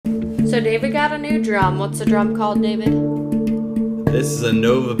So David got a new drum. What's the drum called, David? This is a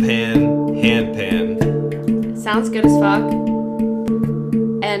Nova Pan hand pan. Sounds good as fuck.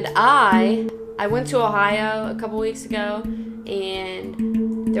 And I went to Ohio a couple weeks ago,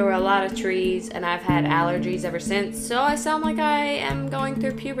 and there were a lot of trees, and I've had allergies ever since, so I sound like I am going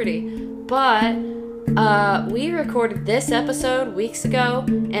through puberty. But we recorded this episode weeks ago,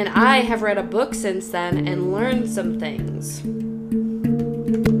 and I have read a book since then and learned some things.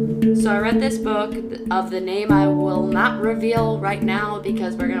 So I read this book of the name I will not reveal right now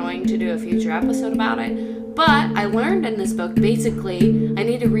because we're going to do a future episode about it. But I learned in this book, basically, I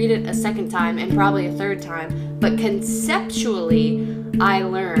need to read it a second time and probably a third time. But conceptually, I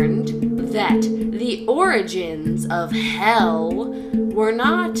learned that the origins of hell were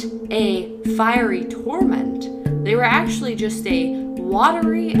not a fiery torment. They were actually just a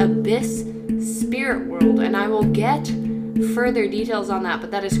watery abyss spirit world. And I will get further details on that, but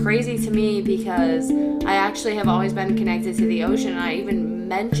that is crazy to me because I actually have always been connected to the ocean, and I even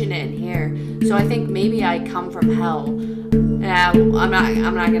mention it in here. So I think maybe I come from hell. I'm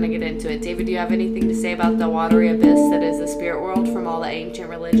not gonna get into it. David, do you have anything to say about the watery abyss that is the spirit world from all the ancient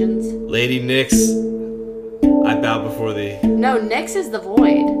religions? Lady Nyx, I bow before thee. No, Nyx is the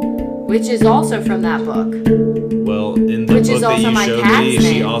void, which is also from that book. Well, in the book that you showed me,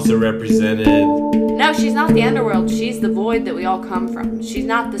 she also represented... No, she's not the underworld. She's the void that we all come from. She's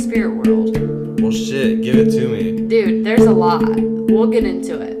not the spirit world. Well, shit, give it to me. Dude, there's a lot. We'll get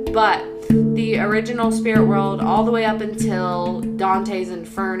into it. But the original spirit world, all the way up until Dante's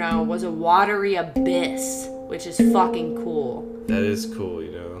Inferno, was a watery abyss, which is fucking cool. That is cool,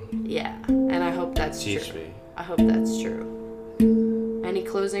 you know? Yeah, and I hope that's true. Teach me. I hope that's true. Any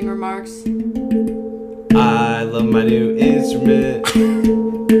closing remarks? I love my new instrument.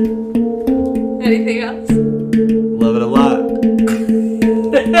 Anything else? Love it a lot.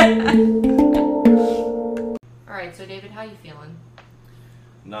 Alright, so David, how you feeling?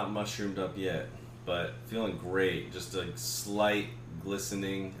 Not mushroomed up yet, but feeling great. Just a slight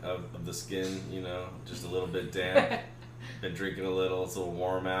glistening of the skin, you know, just a little bit damp. Been drinking a little, it's a little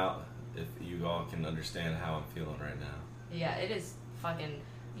warm out. If you all can understand how I'm feeling right now. Yeah, it is fucking...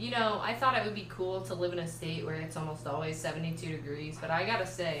 You know, I thought it would be cool to live in a state where it's almost always 72 degrees, but I gotta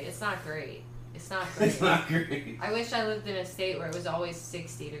say, it's not great. It's not great. It's not great. I wish I lived in a state where it was always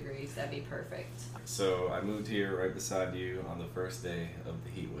 60 degrees. That'd be perfect. So I moved here right beside you on the first day of the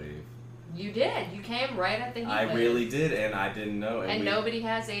heat wave. You did. You came right at the heat wave. I really did, and I didn't know. And nobody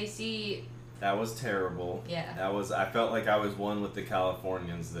has AC. That was terrible. Yeah. I felt like I was one with the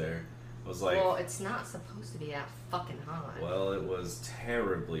Californians there. It was like... Well, it's not supposed to be that fucking hot. Well, it was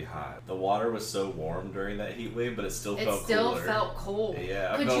terribly hot. The water was so warm during that heat wave, but it still felt cooler. It still felt cold.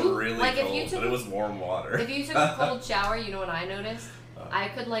 Yeah, it felt really cold, but it was warm water. If you took a cold shower, you know what I noticed? I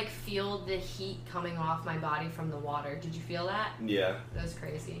could, like, feel the heat coming off my body from the water. Did you feel that? Yeah. That was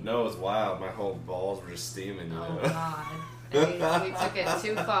crazy. No, it was wild. My whole balls were just steaming, you know? Oh, God. And we took it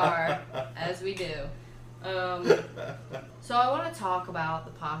too far, as we do. So I want to talk about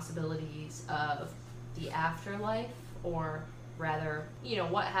the possibilities of the afterlife, or rather, you know,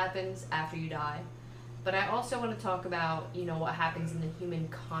 what happens after you die. But I also want to talk about, you know, what happens in the human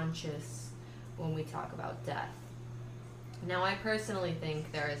conscious when we talk about death. Now, I personally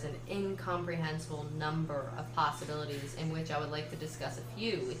think there is an incomprehensible number of possibilities in which I would like to discuss a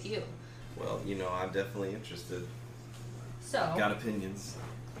few with you. Well, you know, I'm definitely interested. So, got opinions.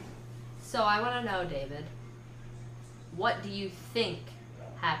 So I want to know, David, what do you think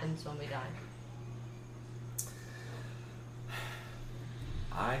happens when we die?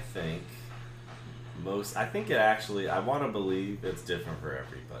 I think it actually, I want to believe it's different for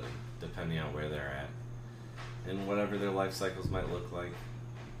everybody, depending on where they're at, and whatever their life cycles might look like.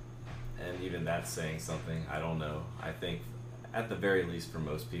 And even that's saying something, I don't know. I think, at the very least for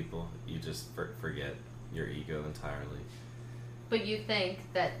most people, you just forget your ego entirely. But you think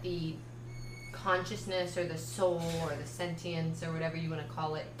that the consciousness or the soul or the sentience or whatever you want to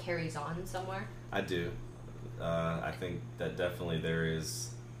call it carries on somewhere? I do. I think that definitely there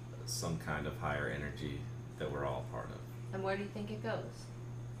is some kind of higher energy that we're all part of. And where do you think it goes?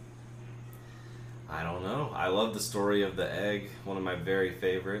 I don't know. I love the story of the egg, one of my very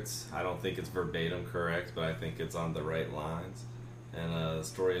favorites. I don't think it's verbatim correct, but I think it's on the right lines. And the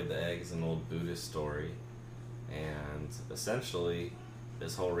story of the egg is an old Buddhist story. And essentially,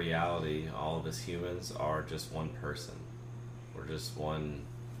 this whole reality, all of us humans are just one person. We're just one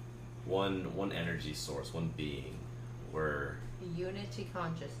energy source, one being. We're unity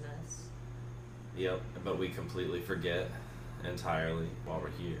consciousness. Yep, but we completely forget entirely while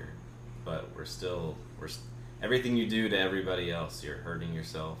we're here. But we're still everything you do to everybody else, you're hurting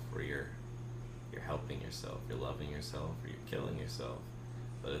yourself, or you're helping yourself, you're loving yourself, or you're killing yourself.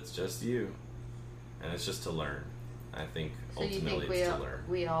 But it's just you, and it's just to learn. I think so ultimately you think it's to learn.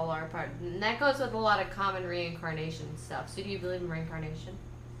 We all are part, and that goes with a lot of common reincarnation stuff. So do you believe in reincarnation?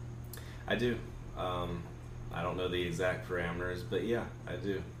 I do. I don't know the exact parameters, but yeah, I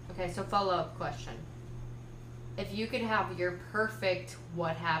do. Okay, so follow-up question. If you could have your perfect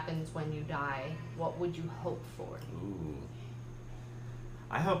what happens when you die, what would you hope for? Ooh.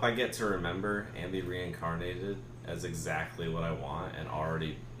 I hope I get to remember and be reincarnated as exactly what I want and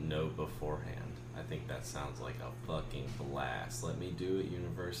already know beforehand. I think that sounds like a fucking blast. Let me do it,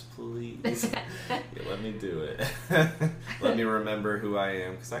 universe, please. Yeah, let me do it. Let me remember who I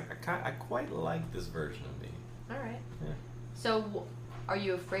am, because I quite like this version of me. All right. Yeah. So, are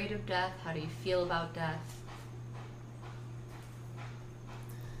you afraid of death? How do you feel about death?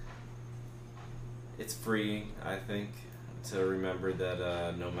 It's freeing, I think, to remember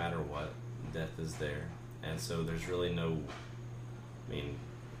that no matter what, death is there. And so there's really no, I mean,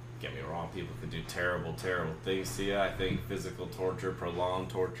 get me wrong, people could do terrible, terrible things to you. I think physical torture, prolonged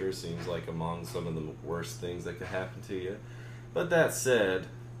torture seems like among some of the worst things that could happen to you. But that said,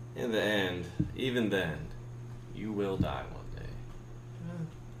 in the end, even then, you will die one day.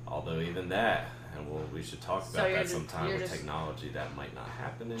 Although even that, and we should talk about that sometime with technology, that might not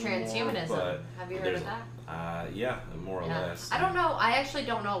happen anymore. Transhumanism. But have you heard of that? Yeah, more or less. I don't know. I actually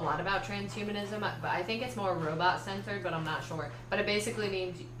don't know a lot about transhumanism, but I think it's more robot centered, but I'm not sure. But it basically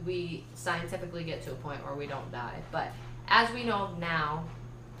means we scientifically get to a point where we don't die. But as we know of now,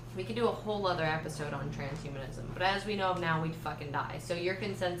 we could do a whole other episode on transhumanism. But as we know of now, we'd fucking die. So your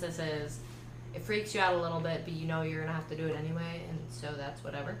consensus is it freaks you out a little bit, but you know you're going to have to do it anyway, and so that's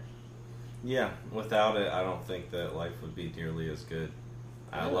whatever. Yeah, without it, I don't think that life would be nearly as good.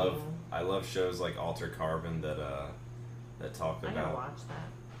 I love shows like Alter Carbon that talk about. I never watched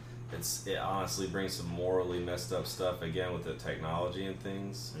that. It honestly brings some morally messed up stuff again with the technology and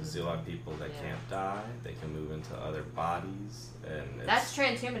things. You see a lot of people that can't die; they can move into other bodies, and that's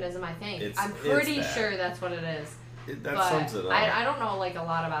transhumanism. I think I'm pretty sure that's what it is. That sums it up. I don't know like a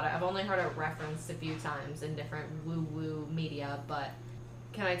lot about it. I've only heard it referenced a few times in different woo-woo media, but.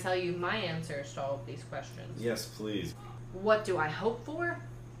 Can I tell you my answers to all of these questions? Yes, please. What do I hope for?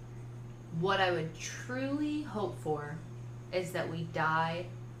 What I would truly hope for is that we die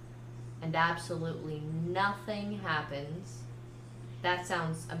and absolutely nothing happens. That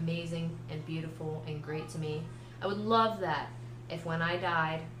sounds amazing and beautiful and great to me. I would love that if when I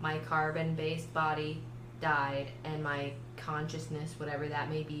died, my carbon-based body died and my consciousness, whatever that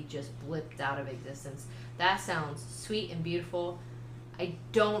may be, just blipped out of existence. That sounds sweet and beautiful. I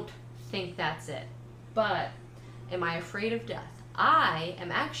don't think that's it. But am I afraid of death? I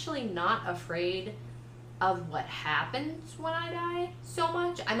am actually not afraid of what happens when I die so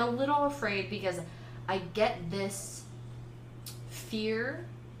much. I'm a little afraid because I get this fear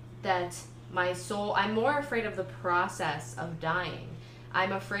that my soul, I'm more afraid of the process of dying.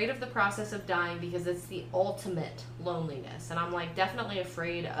 I'm afraid of the process of dying because it's the ultimate loneliness. And I'm like definitely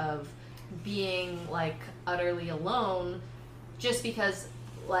afraid of being like utterly alone. Just because,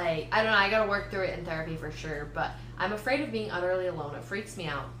 like, I don't know, I gotta work through it in therapy for sure, but I'm afraid of being utterly alone. It freaks me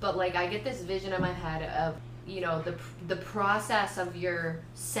out. But, like, I get this vision in my head of, you know, the process of your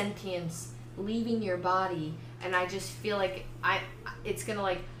sentience leaving your body, and I just feel like it's gonna,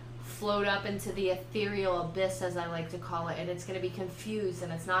 like, float up into the ethereal abyss, as I like to call it, and it's gonna be confused,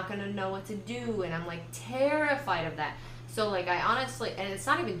 and it's not gonna know what to do, and I'm, like, terrified of that. So, like, I honestly, and it's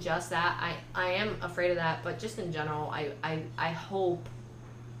not even just that, I am afraid of that, but just in general, I hope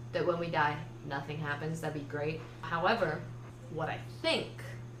that when we die, nothing happens. That'd be great. However, what I think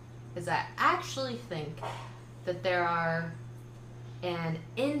is I actually think that there are an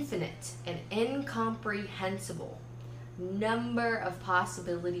infinite and incomprehensible number of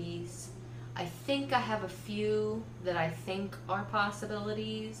possibilities. I think I have a few that I think are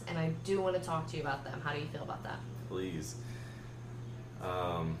possibilities, and I do want to talk to you about them. How do you feel about that? Please.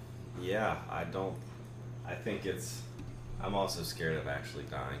 Yeah, I'm also scared of actually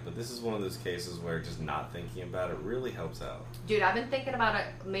dying, but this is one of those cases where just not thinking about it really helps out. Dude, I've been thinking about it.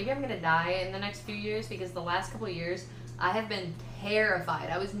 Maybe I'm going to die in the next few years because the last couple of years I have been terrified.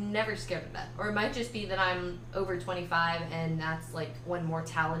 I was never scared of that. Or it might just be that I'm over 25 and that's like when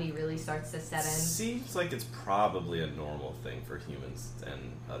mortality really starts to set in. Seems like it's probably a normal thing for humans and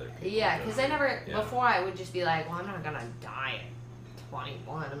other people. Yeah, because before I would just be like, well, I'm not going to die at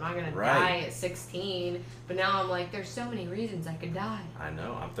 21. I'm not going to die at 16. But now I'm like, there's so many reasons I could die. I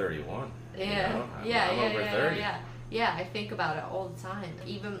know. I'm 31. Yeah. I'm over 30. Yeah, I think about it all the time.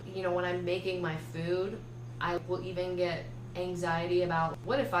 Even, when I'm making my food, I will even get anxiety about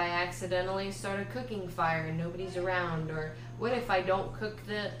what if I accidentally start a cooking fire and nobody's around, or what if I don't cook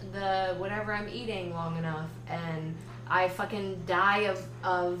the whatever I'm eating long enough and I fucking die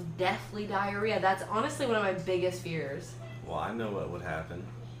of deathly diarrhea. That's honestly one of my biggest fears. Well, I know what would happen.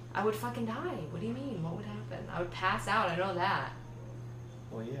 I would fucking die. What do you mean? What would happen? I would pass out. I know that.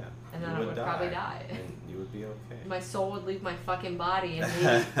 Well, yeah. And then I would probably die. And you would be okay. My soul would leave my fucking body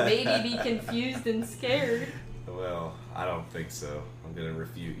and maybe be confused and scared. Well, I don't think so. I'm going to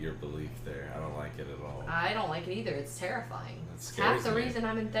refute your belief there. I don't like it at all. I don't like it either. It's terrifying. It's half the reason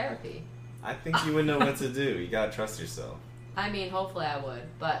I'm in therapy. I think you would know what to do. You got to trust yourself. I mean, hopefully I would,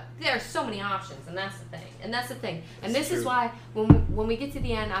 but there are so many options, and that's the thing. And this is why when we get to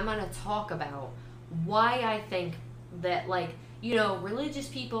the end, I'm going to talk about why I think that, like, you know, religious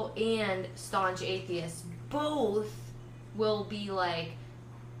people and staunch atheists both will be like,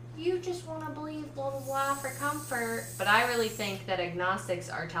 you just want to believe blah, blah, blah for comfort. But I really think that agnostics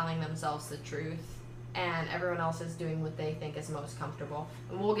are telling themselves the truth, and everyone else is doing what they think is most comfortable.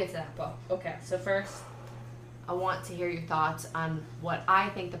 And we'll get to that, but okay, so first, I want to hear your thoughts on what I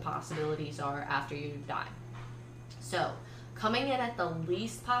think the possibilities are after you die. So, coming in at the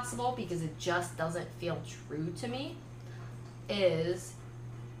least possible, because it just doesn't feel true to me, is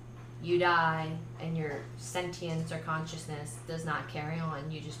you die and your sentience or consciousness does not carry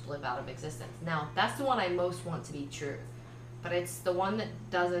on. You just blip out of existence. Now, that's the one I most want to be true, but it's the one that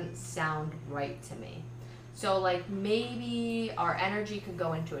doesn't sound right to me. So, like, maybe our energy could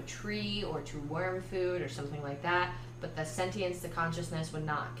go into a tree or to worm food or something like that, but the sentience, the consciousness would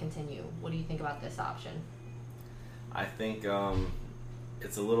not continue. What do you think about this option? I think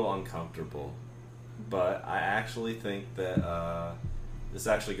it's a little uncomfortable, but I actually think that this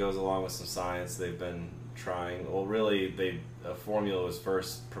actually goes along with some science they've been trying. Well, really, a formula was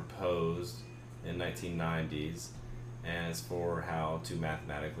first proposed in 1990s, and it's for how to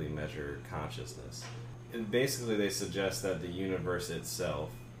mathematically measure consciousness. And basically, they suggest that the universe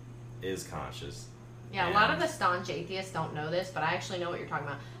itself is conscious. Yeah, a lot of the staunch atheists don't know this, but I actually know what you're talking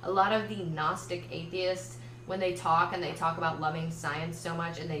about. A lot of the Gnostic atheists, when they talk about loving science so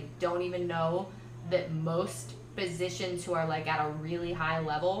much, and they don't even know that most physicians who are, like, at a really high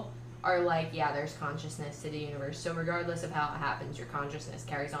level are like, yeah, there's consciousness to the universe. So regardless of how it happens, your consciousness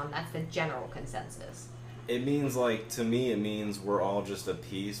carries on. That's the general consensus. It means, like, to me, it means we're all just a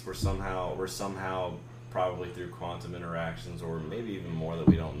piece. We're somehow probably through quantum interactions, or maybe even more that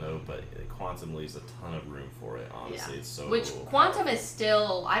we don't know, but quantum leaves a ton of room for it, honestly. Yeah. It's so Which quantum is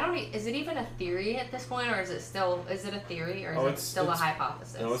still, is it even a theory at this point, or is it a theory, or is it still a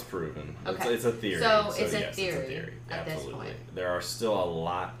hypothesis? No, it's proven. Okay. It's a theory. So it's yes, a theory it's a theory. at Absolutely. this point. There are still a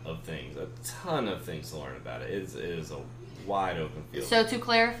lot of things, a ton of things to learn about it. It is a wide open field. So to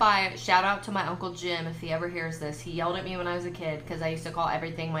clarify, shout out to my Uncle Jim if he ever hears this. He yelled at me when I was a kid because I used to call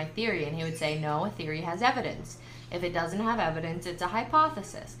everything my theory, and he would say, no, a theory has evidence. If it doesn't have evidence, it's a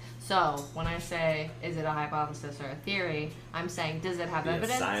hypothesis. So when I say, is it a hypothesis or a theory, I'm saying, does it have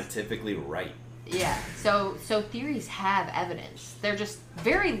evidence? Scientifically right. Yeah, so theories have evidence. They're just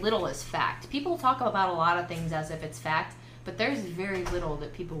very little is fact. People talk about a lot of things as if it's fact, but there's very little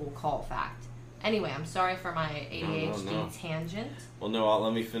that people will call fact. Anyway, I'm sorry for my ADHD tangent. Well, no,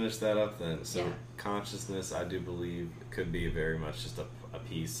 let me finish that up then. So consciousness, I do believe, could be very much just a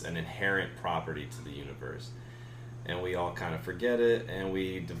piece, an inherent property to the universe. And we all kind of forget it, and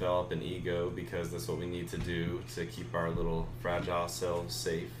we develop an ego because that's what we need to do to keep our little fragile selves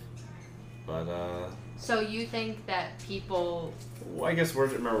safe. But, So you think that people... Well, I guess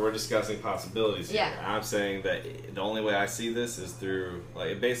we're discussing possibilities here. Yeah. I'm saying that the only way I see this is through,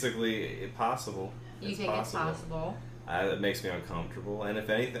 like, basically, it's possible. You think it's possible? It makes me uncomfortable, and if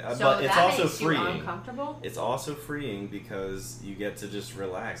anything, so but it's also freeing. You uncomfortable? It's also freeing because you get to just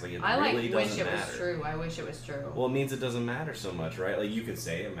relax. Like, it I really doesn't wish it matter. was true. I wish it was true. Well, it means it doesn't matter so much, right? Like, you could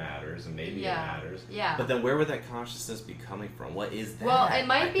say it matters, and maybe it matters. Yeah. But then where would that consciousness be coming from? What is that? Well, it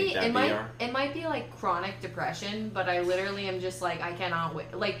might be. It might be like chronic depression. But I literally am just like, I cannot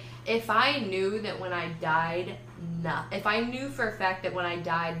wait. Like, if I knew that when I died, if I knew for a fact that when I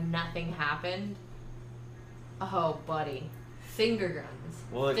died nothing happened, oh, buddy. Finger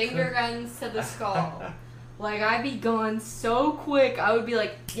guns. Finger guns to the skull. Like, I'd be gone so quick. I would be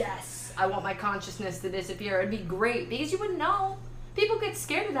like, yes, I want my consciousness to disappear. It'd be great because you wouldn't know. people get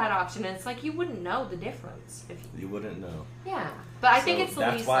scared of that option, and it's like you wouldn't know the difference if You wouldn't know. Yeah, but I think it's the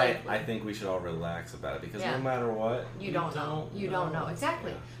that's least why likely. I think we should all relax about it, because Yeah. no matter what, You don't know. You don't know.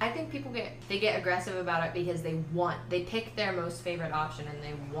 Exactly. Yeah. I think people get aggressive about it because they pick their most favorite option and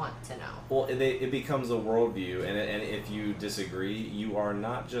they want to know. Well, it becomes a worldview, and if you disagree, you are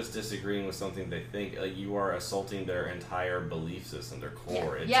not just disagreeing with something they think. You are assaulting their entire belief system, their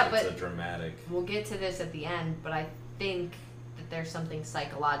core. Yeah. It's But a dramatic. we'll get to this at the end, but I think that there's something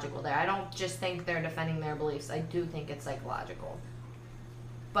psychological there. I don't just think they're defending their beliefs. I do think it's psychological.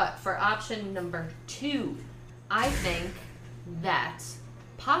 But for option number 2, I think that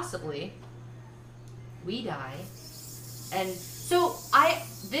possibly we die. And so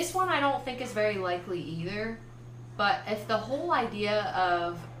this one I don't think is very likely either. But if the whole idea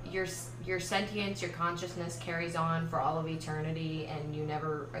of your sentience, your consciousness carries on for all of eternity and you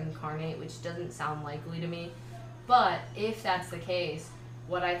never incarnate, which doesn't sound likely to me. But if that's the case,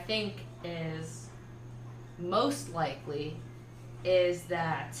 what I think is most likely is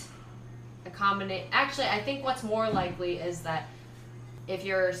that actually, I think what's more likely is that if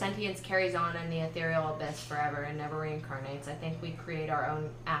your sentience carries on in the ethereal abyss forever and never reincarnates, I think we create our own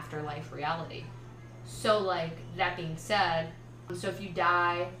afterlife reality. So, like, that being said, so if you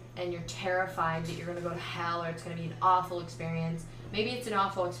die and you're terrified that you're going to go to hell or it's going to be an awful experience, maybe it's an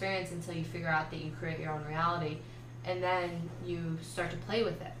awful experience until you figure out that you create your own reality, and then you start to play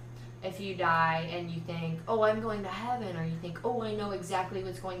with it. If you die and you think, oh, I'm going to heaven, or you think, oh, I know exactly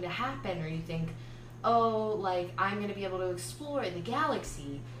what's going to happen, or you think, oh, like, I'm going to be able to explore the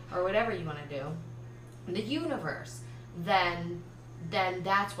galaxy, or whatever you want to do, the universe, then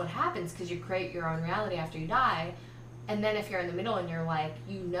that's what happens, because you create your own reality after you die. And then if you're in the middle and you're like,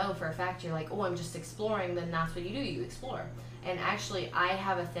 you know for a fact, you're like, oh, I'm just exploring, then that's what you do, you explore. And actually, I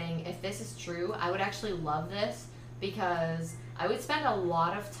have a thing, if this is true, I would actually love this, because I would spend a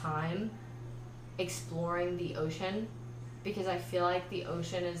lot of time exploring the ocean, because I feel like the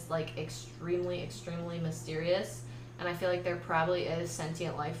ocean is, like, extremely, extremely mysterious, and I feel like there probably is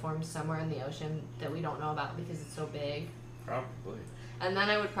sentient life forms somewhere in the ocean that we don't know about because it's so big. Probably. And then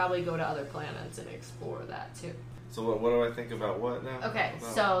I would probably go to other planets and explore that too. So what do I think about what now? Okay,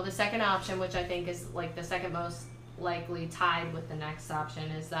 so the second option, which I think is like the second most likely, tied with the next option,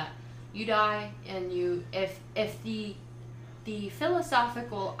 is that you die and if the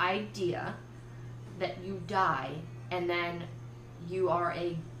philosophical idea that you die and then you are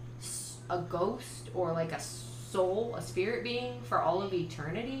a ghost or like a soul, a spirit being for all of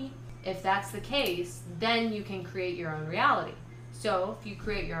eternity, if that's the case, then you can create your own reality. So if you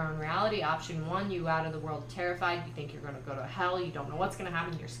create your own reality, option 1, you out of the world terrified, you think you're going to go to hell, you don't know what's going to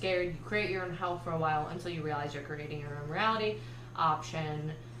happen, you're scared, you create your own hell for a while until you realize you're creating your own reality.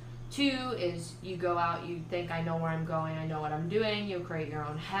 Option 2 is you go out, you think, I know where I'm going, I know what I'm doing, you create your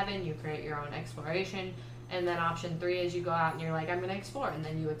own heaven, you create your own exploration. And then option 3 is you go out and you're like, I'm going to explore, and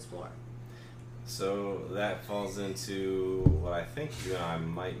then you explore. So that falls into what I think you and I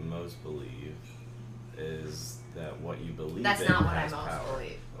might most believe is that what you believe That's in not what I has most power.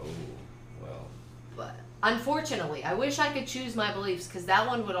 believe. Oh, well. But unfortunately, I wish I could choose my beliefs, because that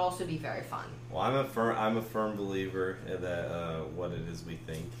one would also be very fun. Well, I'm a firm believer that what it is we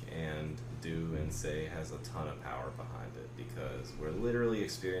think and do and say has a ton of power behind it, because we're literally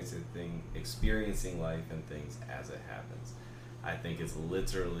experiencing life and things as it happens. I think it's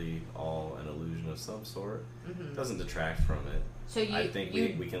literally all an illusion of some sort. Mm-hmm. It doesn't detract from it. So I think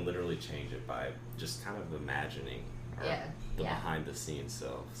we can literally change it by just kind of imagining the behind the scenes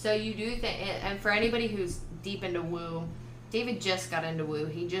self. So you do think, and for anybody who's deep into woo, David just got into woo.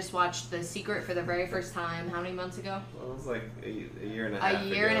 He just watched The Secret for the very first time. How many months ago? Well, it was like a year and a half ago.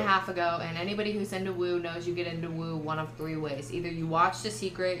 A year and a half ago, and anybody who's into woo knows you get into woo one of 3 ways. Either you watch The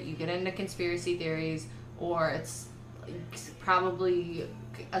Secret, you get into conspiracy theories, or it's probably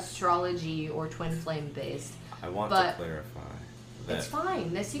astrology or twin flame based. I want to clarify that it's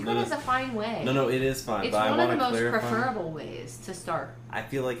fine. The Secret is a fine way. No, it is fine. It's but one I of the want most to clarify, preferable ways to start. I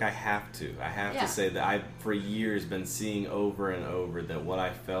feel like I have to. I have to say that I've for years been seeing over and over that what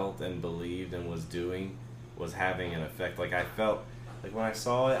I felt and believed and was doing was having an effect. Like I felt like when I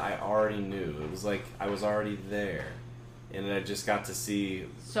saw it, I already knew. It was like I was already there. And I just got to see.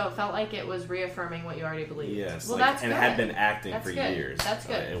 So it felt like it was reaffirming what you already believed. Yes. Well, like, that's and good. it had been acting that's for good. years. That's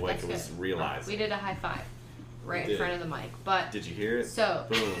good. And that's it was good. realizing. We did a high five right in front of the mic. But did you hear it? So.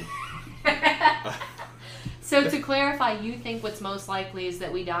 Boom. So to clarify, you think what's most likely is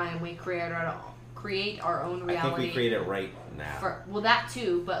that we die and we create our own reality. I think we create it right now. Well, that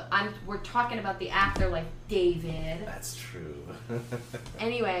too, but we're talking about the afterlife, David. That's true.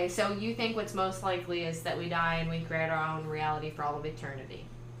 Anyway, so you think what's most likely is that we die and we create our own reality for all of eternity?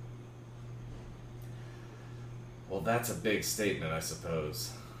 Well, that's a big statement, I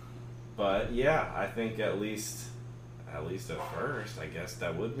suppose. But yeah, I think at least at first, I guess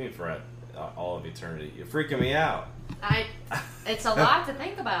that would mean for all of eternity. You're freaking me out. It's a lot to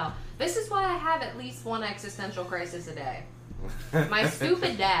think about. This is why I have at least one existential crisis a day. My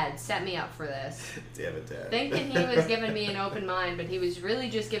stupid dad set me up for this. Damn it, Dad. Thinking he was giving me an open mind, but he was really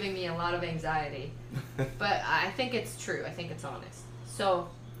just giving me a lot of anxiety. But I think it's true. I think it's honest. So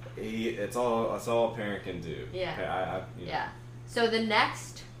it's all a parent can do. Yeah. Okay, yeah. So the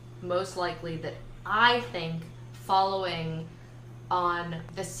next most likely that I think, following on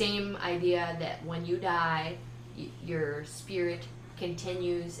the same idea that when you die, your spirit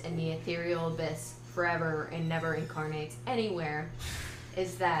continues in the ethereal abyss forever and never incarnates anywhere,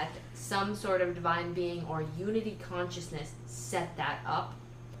 is that some sort of divine being or unity consciousness set that up.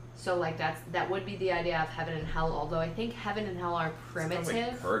 So like that would be the idea of heaven and hell, although I think heaven and hell are primitive. It's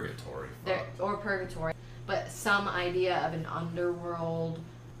like purgatory. Or purgatory. But some idea of an underworld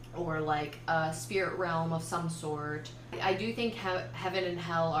or like a spirit realm of some sort. I do think heaven and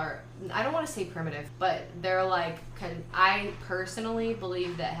hell are, I don't want to say primitive, but they're like, I personally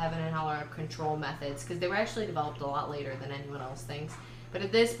believe that heaven and hell are control methods because they were actually developed a lot later than anyone else thinks. But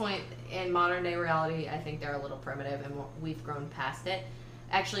at this point in modern day reality, I think they're a little primitive and we've grown past it.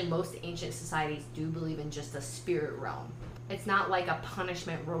 Actually, most ancient societies do believe in just a spirit realm. It's not like a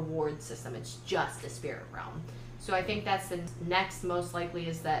punishment reward system, it's just a spirit realm. So I think that's the next most likely,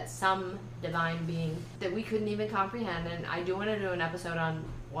 is that some divine being that we couldn't even comprehend. And I do want to do an episode on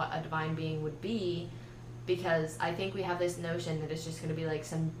what a divine being would be, because I think we have this notion that it's just going to be like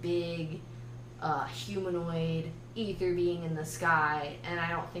some big humanoid ether being in the sky, and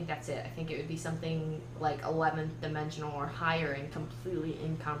I don't think that's it. I think it would be something like 11th dimensional or higher and completely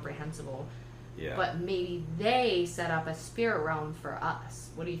incomprehensible. Yeah. But maybe they set up a spirit realm for us.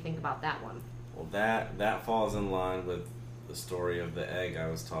 What do you think about that one? Well, that falls in line with the story of the egg I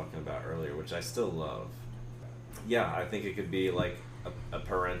was talking about earlier, which I still love. Yeah, I think it could be like a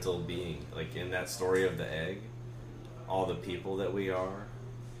parental being. Like in that story of the egg, all the people that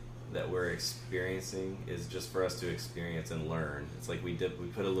we're experiencing is just for us to experience and learn. It's like we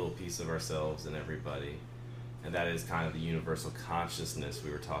put a little piece of ourselves in everybody. And that is kind of the universal consciousness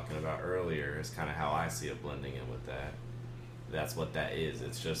we were talking about earlier, is kind of how I see it blending in with that. That's what that is.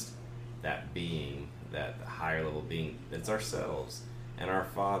 It's just that being, that higher level being. It's ourselves. And our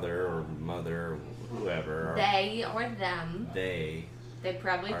father or mother, whoever. They or them. They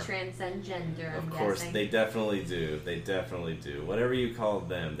probably transcend gender, I'm Of course, guessing. they definitely do. They definitely do. Whatever you call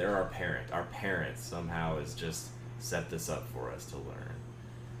them, they're our parent. Our parents somehow has just set this up for us to learn.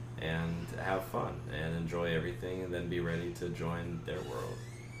 And have fun and enjoy everything, and then be ready to join their world.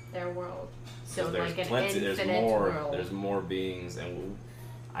 Their world. So there's like an plenty, infinite world. There's more beings, and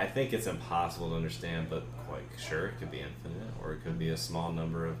I think it's impossible to understand, but quite sure it could be infinite, or it could be a small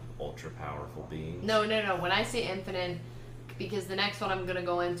number of ultra powerful beings. No. When I say infinite, because the next one I'm going to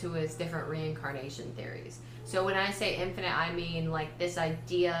go into is different reincarnation theories. So when I say infinite, I mean like this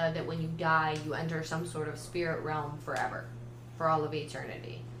idea that when you die, you enter some sort of spirit realm forever, for all of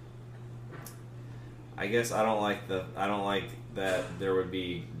eternity. I guess I don't like that there would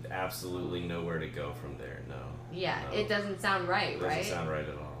be absolutely nowhere to go from there. No. Yeah, no. It doesn't sound right, right? It doesn't sound right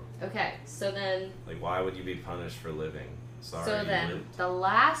at all. Okay, so then... Like, why would you be punished for living? Sorry, so then, you lived. the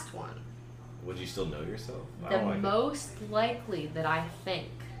last one. Would you still know yourself? The most likely that I think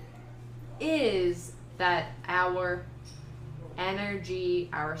is that our energy,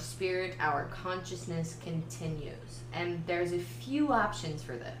 our spirit, our consciousness continues. And there's a few options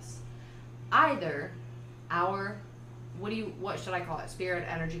for this. Either our, what should I call it? Spirit,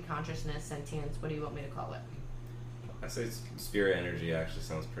 energy, consciousness, sentience. What do you want me to call it? I say spirit energy actually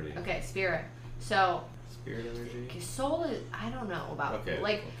sounds pretty. Okay, spirit. So spirit energy. Soul is, I don't know about. Okay.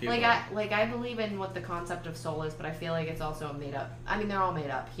 I believe in what the concept of soul is, but I feel like it's also made up. I mean, they're all made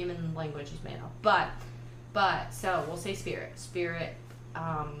up. Human language is made up. But so we'll say spirit. Spirit.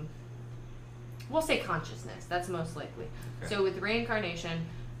 We'll say consciousness. That's most likely. Okay. So with reincarnation.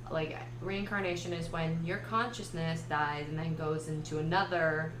 Like, reincarnation is when your consciousness dies and then goes into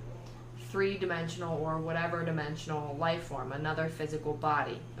another 3-dimensional or whatever dimensional life form, another physical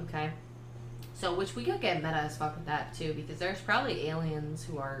body, okay? So, which we could get meta as fuck with that, too, because there's probably aliens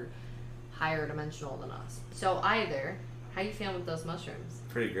who are higher dimensional than us. So, either, how you feeling with those mushrooms?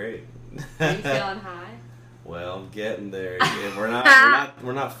 Pretty great. Are you feeling high? Well, I'm getting there. We're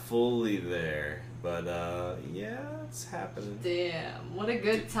not fully there, But yeah, it's happening. Damn, what a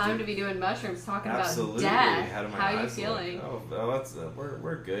good time to be doing mushrooms, talking Absolutely. about death. How are you feeling? Look? Oh, that's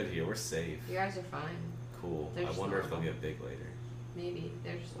we're good here. We're safe. You guys are fine. Cool. They're I just wonder if normal. they'll get big later. Maybe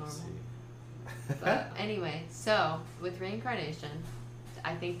they're just We'll normal. see. But anyway, so with reincarnation,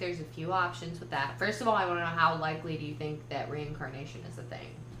 I think there's a few options with that. First of all, I want to know, how likely do you think that reincarnation is a thing?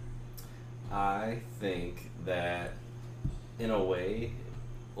 I think that, in a way,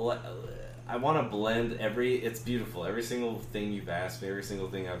 I want to blend it's beautiful. Every single thing you've asked me, every single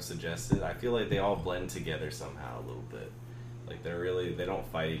thing I've suggested, I feel like they all blend together somehow a little bit. Like they don't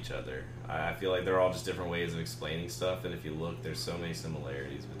fight each other. I feel like they're all just different ways of explaining stuff, and if you look, there's so many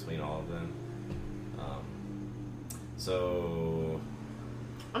similarities between all of them. So...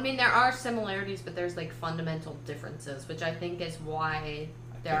 I mean, there are similarities, but there's like fundamental differences, which I think is why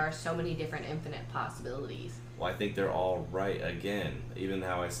there are so many different infinite possibilities. Well, I think they're all right. Again, even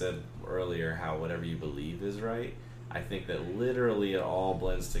how I said earlier, how whatever you believe is right, I think that literally it all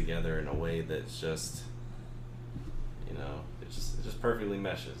blends together in a way that's just, you know, it just perfectly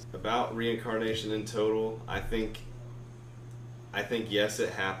meshes. About reincarnation in total, I think yes,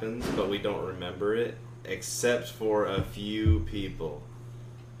 it happens, but we don't remember it, except for a few people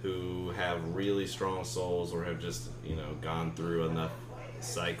who have really strong souls or have just, you know, gone through enough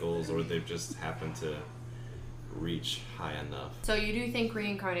cycles, or they've just happened to reach high enough. So you do think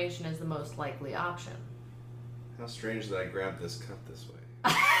reincarnation is the most likely option? How strange that I grabbed this cup this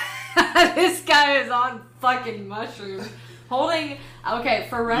way. This guy is on fucking mushrooms. Holding, okay,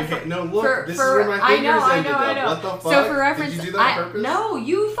 for reference. No, look, this is where my fingers ended up. What the fuck? So for reference, did you do that on purpose? No,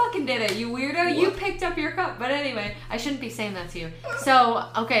 you fucking did it, you weirdo. What? You picked up your cup. But anyway, I shouldn't be saying that to you. So,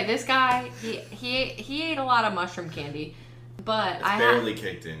 okay, this guy, he ate a lot of mushroom candy, but It's barely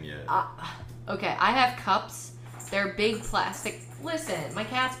kicked in yet. Okay, I have cups. They're big plastic. Listen, my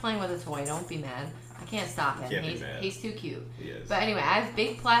cat's playing with a toy. Don't be mad. I can't stop him. Can't be mad. He's too cute. He is. But anyway, I have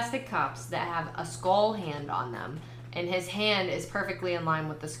big plastic cups that have a skull hand on them. And his hand is perfectly in line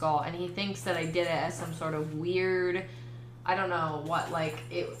with the skull. And he thinks that I did it as some sort of weird, I don't know what, like,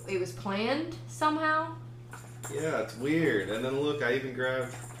 it was planned somehow. Yeah, it's weird. And then look, I even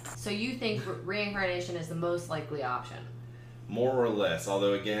grabbed... So you think reincarnation is the most likely option? More or less,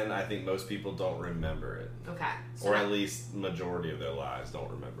 although again, I think most people don't remember it. Okay. So Or at least majority of their lives don't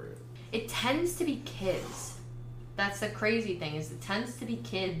remember it. it tends to be kids. That's the crazy thing, is it tends to be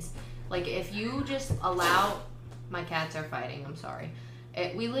kids. Like, if you just allow... My cats are fighting, I'm sorry.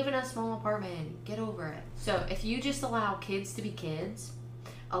 We live in a small apartment. Get over it. So if you just allow kids to be kids,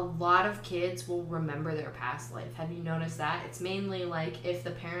 a lot of kids will remember their past life. Have you noticed that? It's mainly like if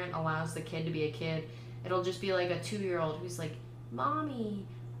the parent allows the kid to be a kid, it'll just be like a 2-year-old who's like, Mommy,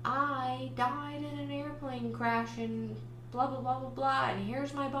 I died in an airplane crash and blah, blah, blah, blah, blah, and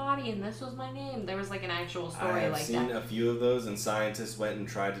here's my body and this was my name. There was like an actual story like that. I've seen a few of those, and scientists went and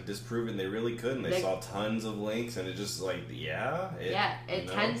tried to disprove it, and they really couldn't. They saw tons of links, and it just like, it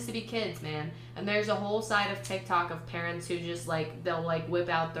tends to be kids, man. And there's a whole side of TikTok of parents who just like, they'll like whip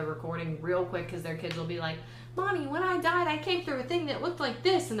out the recording real quick because their kids will be like, Mommy, when I died, I came through a thing that looked like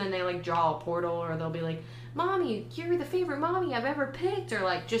this, and then they like draw a portal, or they'll be like, Mommy, you're the favorite mommy I've ever picked, or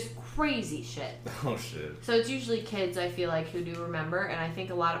like just crazy shit. Oh shit. So it's usually kids, I feel like, who do remember, and I think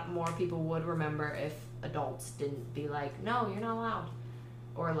a lot more people would remember if adults didn't be like, no, you're not allowed.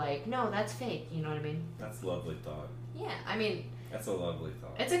 Or like, no, that's fake, you know what I mean? That's a lovely thought. Yeah, I mean... That's a lovely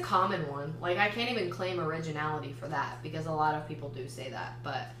thought. It's a common one. Like, I can't even claim originality for that, because a lot of people do say that,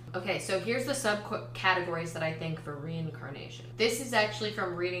 but... Okay, so here's the subcategories that I think for reincarnation. This is actually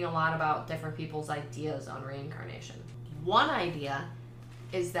from reading a lot about different people's ideas on reincarnation. One idea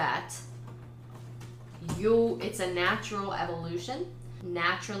is that it's a natural evolution.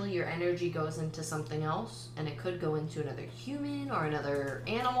 Naturally, your energy goes into something else, and it could go into another human, or another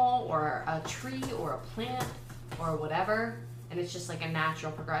animal, or a tree, or a plant, or whatever, and it's just like a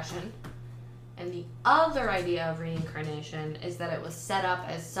natural progression. And the other idea of reincarnation is that it was set up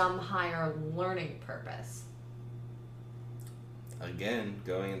as some higher learning purpose. Again,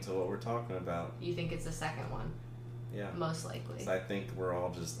 going into what we're talking about. You think it's the second one? Yeah. Most likely. I think we're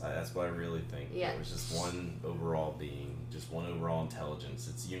all just, that's what I really think. Yeah. It was just one overall being, just one overall intelligence.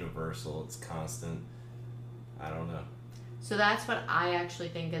 It's universal, it's constant. I don't know. So that's what I actually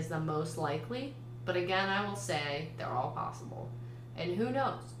think is the most likely. But again, I will say they're all possible. And who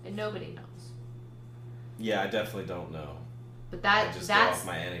knows? And nobody knows. Yeah, I definitely don't know. But that's off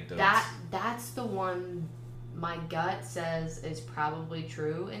my anecdotes. That's the one my gut says is probably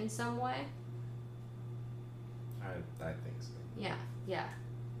true in some way. I think so. Yeah.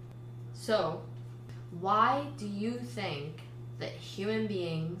 So, why do you think that human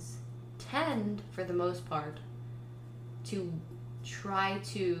beings tend, for the most part, to try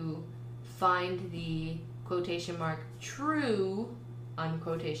to find the quotation mark true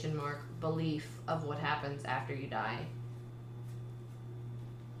unquotation mark belief of what happens after you die?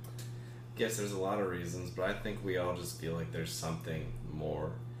 Guess there's a lot of reasons, but I think we all just feel like there's something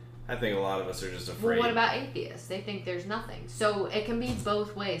more. I think a lot of us are just afraid. Well, what about atheists? They think there's nothing. So it can be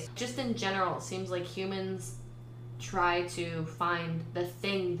both ways. Just in general, it seems like humans try to find the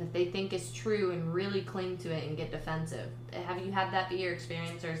thing that they think is true and really cling to it and get defensive. Have you had that be your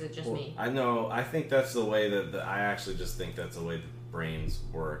experience, or is it just me? I know. I think that's the way I actually just think that's the way that brains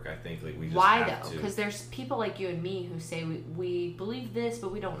work. I think like we just why have though? to. Because there's people like you and me who say we believe this,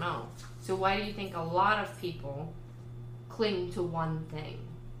 but we don't know. So why do you think a lot of people cling to one thing?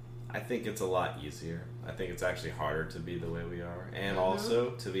 I think it's a lot easier. I think it's actually harder to be the way we are. And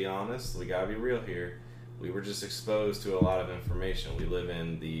also, to be honest, we gotta be real here. We were just exposed to a lot of information. We live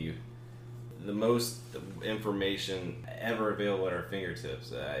in the most information ever available at our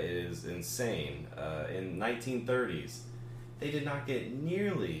fingertips. It is insane. In 1930s, they did not get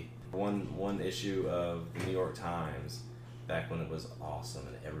nearly one issue of the New York Times back when it was awesome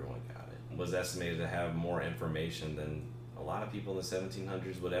and everyone got it. Was estimated to have more information than a lot of people in the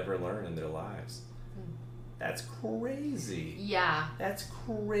 1700s would ever learn in their lives. That's crazy. Yeah. That's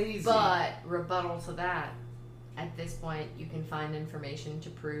crazy. But rebuttal to that, at this point, you can find information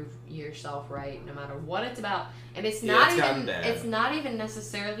to prove yourself right, no matter what it's about. And it's not it's not even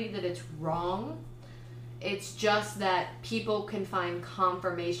necessarily that it's wrong. It's just that people can find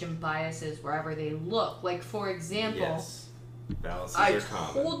confirmation biases wherever they look. Like, for example, yes. Fallacies I are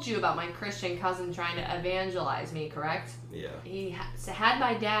common. told you about my Christian cousin trying to evangelize me, correct? Yeah. He had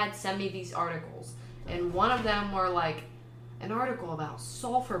my dad send me these articles, and one of them were like an article about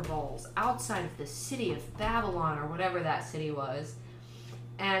sulfur balls outside of the city of Babylon, or whatever that city was.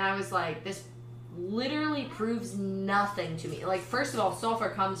 And I was like, this literally proves nothing to me. Like, first of all, sulfur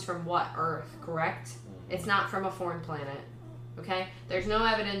comes from what? Earth, correct? It's not from a foreign planet, okay? There's no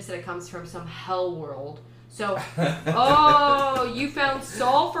evidence that it comes from some hell world. So, oh, you found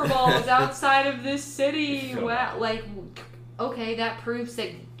sulfur balls outside of this city. Wow, like, okay, that proves that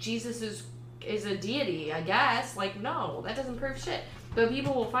Jesus is a deity, I guess. Like, no, that doesn't prove shit. But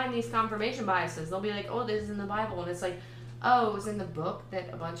people will find these confirmation biases. They'll be like, oh, this is in the Bible. And it's like, oh, it was in the book that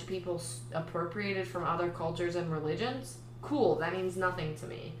a bunch of people appropriated from other cultures and religions? Cool, that means nothing to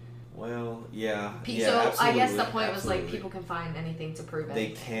me. Well, yeah. So I guess the point was like people can find anything to prove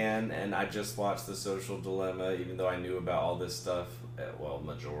anything. They can, and I just watched The Social Dilemma, even though I knew about all this stuff, well,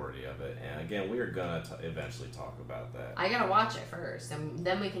 majority of it. And again, we are going to eventually talk about that. I gotta watch it first, and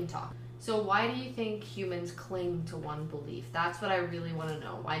then we can talk. So why do you think humans cling to one belief? That's what I really want to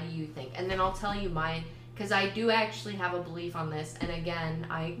know. Why do you think? And then I'll tell you because I do actually have a belief on this, and again,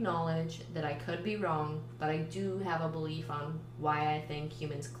 I acknowledge that I could be wrong, but I do have a belief on why I think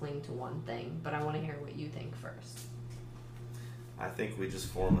humans cling to one thing, but I want to hear what you think first. I think we just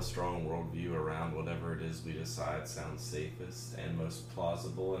form a strong worldview around whatever it is we decide sounds safest and most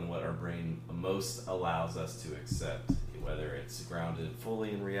plausible and what our brain most allows us to accept, whether it's grounded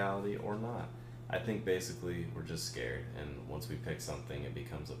fully in reality or not. I think basically we're just scared, and once we pick something, it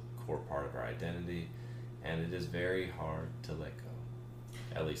becomes a core part of our identity. And it is very hard to let go,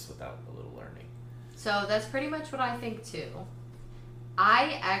 at least without a little learning. So that's pretty much what I think too.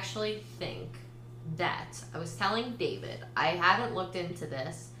 I actually think that, I was telling David, I haven't looked into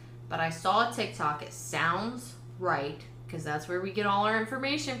this, but I saw a TikTok. It sounds right, because that's where we get all our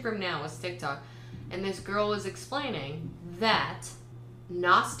information from now, is TikTok. And this girl was explaining that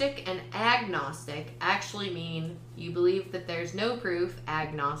Gnostic and agnostic actually mean you believe that there's no proof,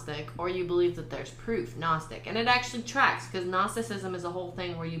 agnostic, or you believe that there's proof, Gnostic. And it actually tracks, because Gnosticism is a whole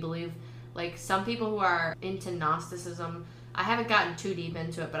thing where you believe, like, some people who are into Gnosticism, I haven't gotten too deep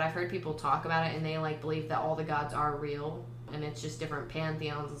into it, but I've heard people talk about it, and they, like, believe that all the gods are real, and it's just different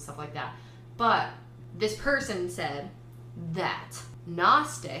pantheons and stuff like that. But this person said that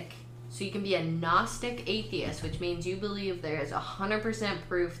Gnostic, so you can be a Gnostic atheist, which means you believe there is 100%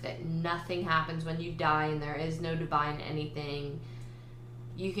 proof that nothing happens when you die and there is no divine anything.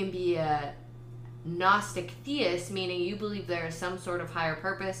 You can be a Gnostic theist, meaning you believe there is some sort of higher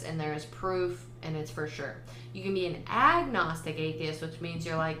purpose and there is proof and it's for sure. You can be an agnostic atheist, which means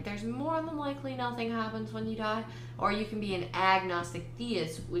you're like, there's more than likely nothing happens when you die. Or you can be an agnostic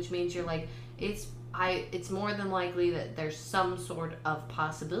theist, which means you're like, it's more than likely that there's some sort of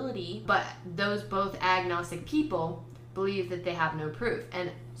possibility, but those both agnostic people believe that they have no proof. And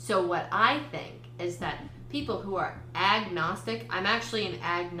so what I think is that people who are agnostic, I'm actually an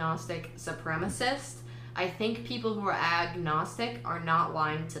agnostic supremacist. I think people who are agnostic are not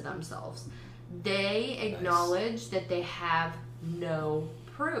lying to themselves. They acknowledge that they have no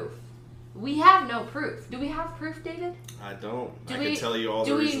proof. We have no proof. Do we have proof, David? I don't. I can tell you all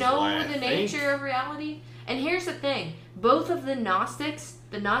the reasons why. Do we know the nature of reality? And here's the thing. Both of the Gnostics,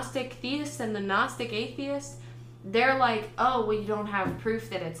 the Gnostic theists and the Gnostic atheists, they're like, oh, well, you don't have proof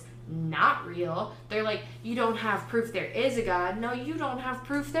that it's not real. They're like, you don't have proof there is a God. No, you don't have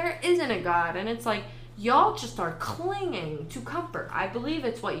proof there isn't a God. And it's like, y'all just are clinging to comfort. I believe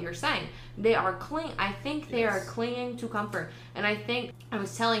it's what you're saying. They are I think they are clinging to comfort. And I think, I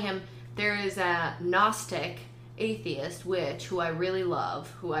was telling him, there is a Gnostic atheist, who I really love,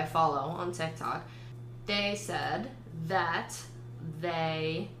 who I follow on TikTok. They said that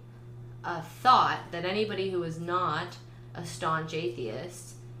they thought that anybody who is not a staunch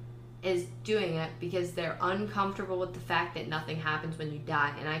atheist is doing it because they're uncomfortable with the fact that nothing happens when you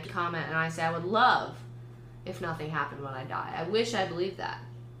die. And I comment and I say, I would love if nothing happened when I die. I wish I believed that.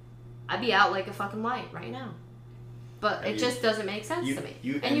 I'd be out like a fucking light right now. But it just doesn't make sense to me.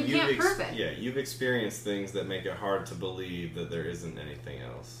 You can't prove it. Yeah, you've experienced things that make it hard to believe that there isn't anything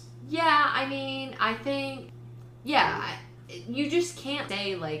else. Yeah, I mean, I think, you just can't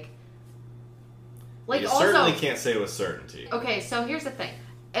say, like you certainly can't say with certainty. Okay, so here's the thing.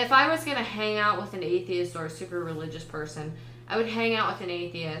 If I was going to hang out with an atheist or a super religious person, I would hang out with an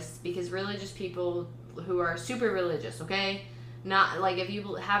atheist because religious people who are super religious, okay? Not, like, if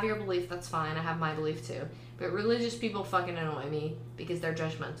you have your belief, that's fine. I have my belief too. But religious people fucking annoy me because they're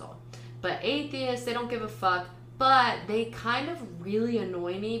judgmental. But atheists, they don't give a fuck. But they kind of really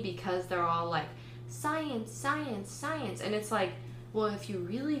annoy me because they're all like, science, science, science. And it's like, well, if you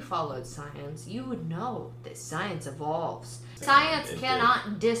really followed science, you would know that science evolves. Science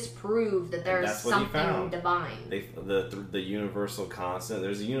cannot disprove that there is something divine. The universal constant,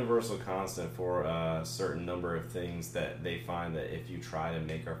 there's a universal constant for a certain number of things that they find that if you try to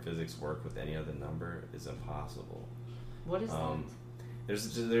make our physics work with any other number, is impossible. What is that?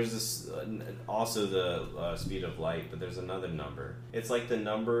 There's this, also the speed of light, but there's another number. It's like the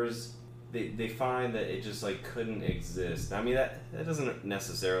numbers... They find that it just like couldn't exist. I mean, that doesn't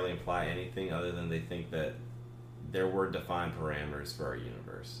necessarily imply anything other than they think that there were defined parameters for our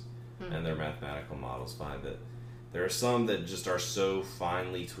universe, and their mathematical models find that there are some that just are so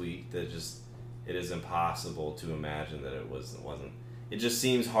finely tweaked that just it is impossible to imagine that it wasn't. It just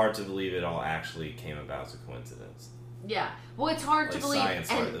seems hard to believe it all actually came about as a coincidence. Yeah, well, it's hard to believe. Science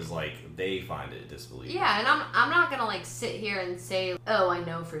is like they find it disbelievable. Yeah, and I'm not gonna like sit here and say, oh, I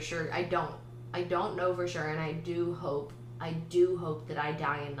know for sure. I don't know for sure, and I do hope that I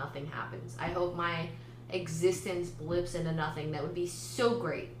die and nothing happens. I hope my existence blips into nothing. That would be so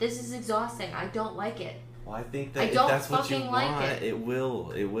great. This is exhausting. I don't like it. Well, I think that if that's what you want, it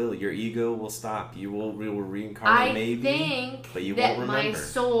will. Your ego will stop. You will reincarnate but you won't remember. My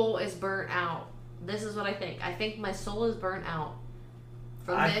soul is burnt out. This is what I think. I think my soul is burnt out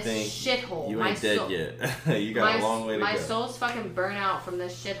from this shithole. You ain't dead yet. You got a long way to go. My soul's fucking burnt out from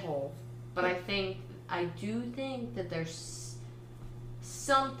this shithole. But I do think that there's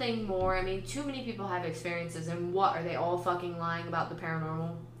something more. I mean, too many people have experiences, and what, are they all fucking lying about the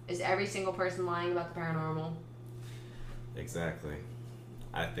paranormal? Is every single person lying about the paranormal? Exactly.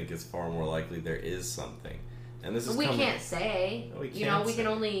 I think it's far more likely there is something. And this is can't say. We can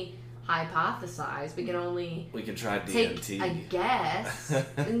only hypothesize. We can try DMT. Take a guess.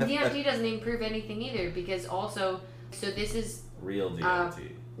 And DMT doesn't even prove anything either, because also, so this is real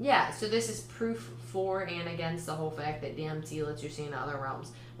DMT. So this is proof for and against the whole fact that DMT lets you see in other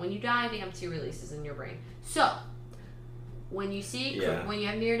realms. When you die, DMT releases in your brain. So when you when you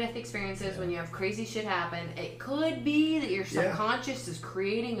have near-death experiences, when you have crazy shit happen, it could be that your subconscious is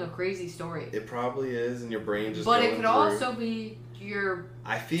creating a crazy story. It probably is, and your brain just. But it could also be your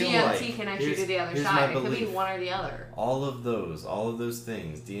DMT connects you to the other side. It could be one or the other. All of those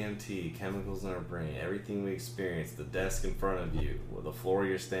things, DMT, chemicals in our brain, everything we experience, the desk in front of you, the floor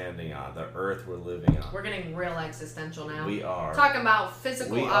you're standing on, the earth we're living on. We're getting real existential now. We are. Talking about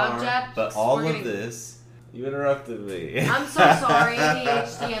physical objects. But all of this... You interrupted me. I'm so sorry,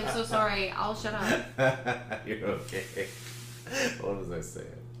 ADHD. I'm so sorry. I'll shut up. You're okay. What was I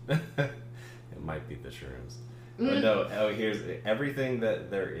saying? It might be the shrooms. But no, here's everything that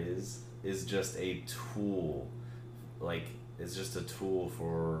there is just a tool. Like, it's just a tool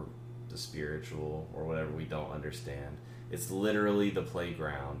for the spiritual or whatever we don't understand. It's literally the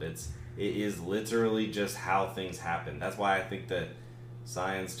playground. It is literally just how things happen. That's why I think that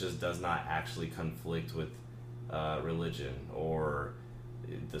science just does not actually conflict with religion or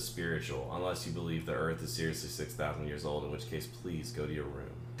the spiritual, unless you believe the earth is seriously 6,000 years old, in which case please go to your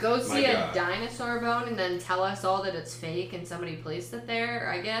room. go see a God. dinosaur bone and then tell us all that it's fake and somebody placed it there,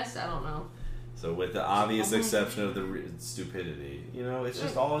 I guess. I don't know. So with the obvious exception of the stupidity, you know, it's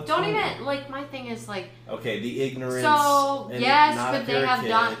just all a Don't tool. even, like, my thing is, like... Okay, the ignorance. So, and yes, not could if they you're a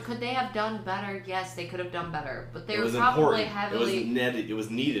have kid. could they have done better? Yes, they could have done better. But they It were was probably important. heavily... It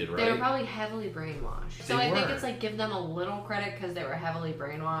was needed, right? They were probably heavily brainwashed. So They I think were. it's like give them a little credit because they were heavily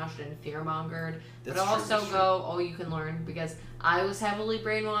brainwashed and fear-mongered. That's But true, also that's true. go, oh, you can learn because I was heavily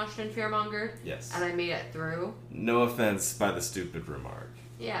brainwashed and fear-mongered. Yes. And I made it through. No offense by the stupid remark.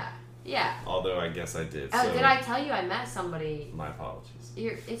 Yeah. Yeah. Although I guess I did. Oh, So did I tell you I met somebody? my apologies.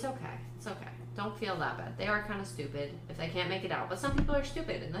 It's okay. It's okay. Don't feel that bad. They are kind of stupid if they can't make it out. But some people are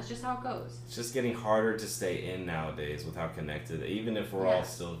stupid, and that's just how it goes. It's just getting harder to stay in nowadays with how connected. Even if we're all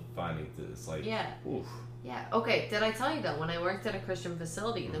still finding this, like, oof. Yeah. Okay. Did I tell you though? When I worked at a Christian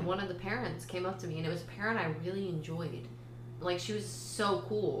facility, then one of the parents came up to me, and it was a parent I really enjoyed. Like, she was so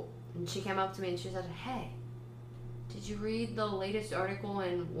cool, and she came up to me and she said, "Hey, did you read the latest article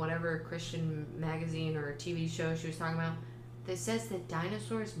in whatever Christian magazine or TV show she was talking about that says that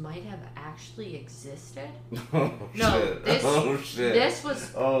dinosaurs might have actually existed?" Oh, No, shit. this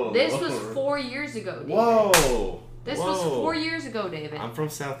was this was 4 years ago, David. Whoa. This was 4 years ago, David. I'm from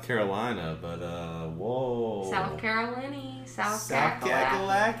South Carolina, but whoa. South Carolina, South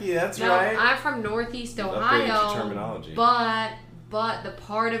Kakalaki, that's No, right. I'm from Northeast Updated Ohio. your terminology. But the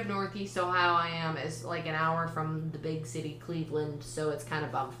part of Northeast Ohio I am is like an hour from the big city Cleveland, so it's kind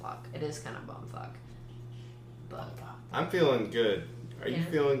of bumfuck. It is kind of bumfuck. But I'm feeling good. Are you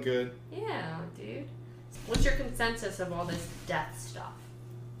feeling good? yeah, dude. What's your consensus of all this death stuff?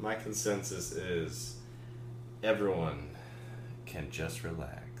 My consensus is everyone can just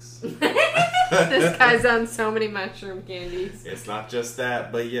relax. This guy's on so many mushroom candies. It's not just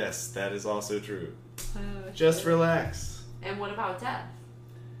that, but yes, that is also true. Oh, Just shit. relax. And what about death?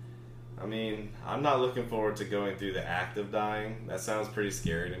 I mean, I'm not looking forward to going through the act of dying. That sounds pretty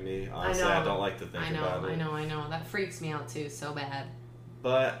scary to me. Honestly, I don't like to think about it. I know. That freaks me out too, so bad.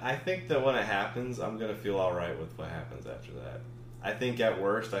 But I think that when it happens, I'm going to feel alright with what happens after that. I think at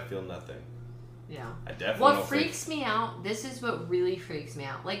worst, I feel nothing. Yeah. I definitely What don't freaks me out, this is what really freaks me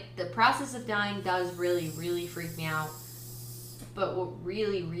out. Like, the process of dying does really, really freak me out. But what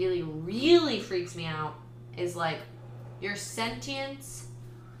really, really, really freaks me out is, like, your sentience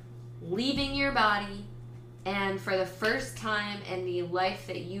leaving your body, and for the first time in the life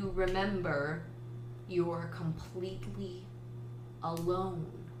that you remember, you're completely alone.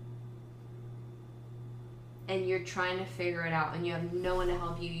 And you're trying to figure it out, and you have no one to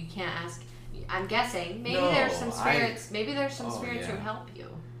help you. You can't ask. I'm guessing maybe there's some spirits. Maybe there's some spirits who help you.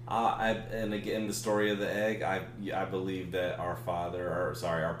 And again, the story of the egg. I believe that our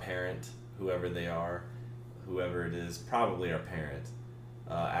our parent, whoever they are, whoever it is, probably our parent,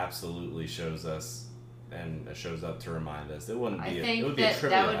 absolutely shows us and shows up to remind us. It wouldn't be. It would be a trivial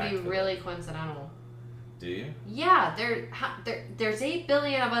that would be act for really them. coincidental. Do you? Yeah, there's 8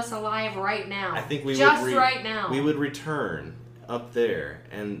 billion of us alive right now. I think we just would right now. We would return up there,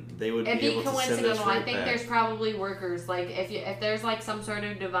 and they would It'd be able be to send us coincidental. right I think back. there's probably workers. Like if there's like some sort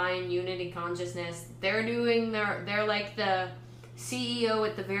of divine unity consciousness, they're like the CEO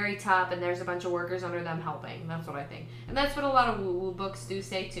at the very top, and there's a bunch of workers under them helping. That's what I think, and that's what a lot of woo-woo books do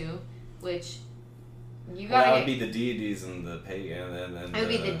say too. Which you gotta. That would be the deities and the pagan, and it would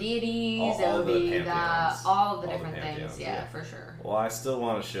be the deities. all it would be pantheons. all of the All different pantheons, things. Yeah, for sure. Well, I still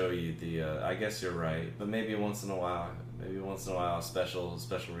want to show you the. I guess you're right, but maybe once in a while, a special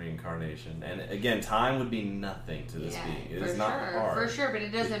reincarnation. And again, time would be nothing to this being. It is not hard. For sure, but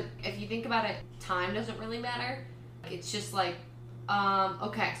it doesn't. If you think about it, time doesn't really matter. It's just like,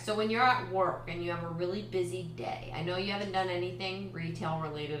 okay, so when you're at work and you have a really busy day, I know you haven't done anything retail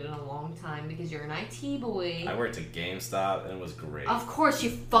related in a long time because you're an IT boy. I worked at GameStop and it was great. Of course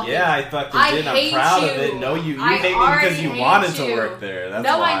you fucking. Yeah, I fucking did. I'm proud of it. No, you hate me because you wanted to work there. That's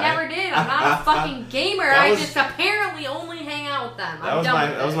why. I never did. I'm not a fucking gamer. I just apparently only hang out with them.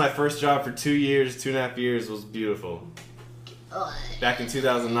 That was my first job for 2 years, 2.5 years. It was beautiful. Back in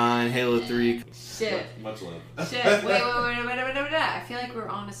 2009, Halo 3. Shit. Much love. Shit. Wait. I feel like we're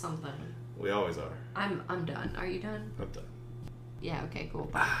onto something. We always are. I'm done. Are you done? I'm done. Yeah, okay, cool.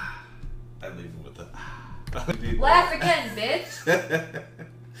 I leave it with the. Laugh again, bitch!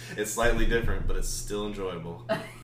 It's slightly different, but it's still enjoyable.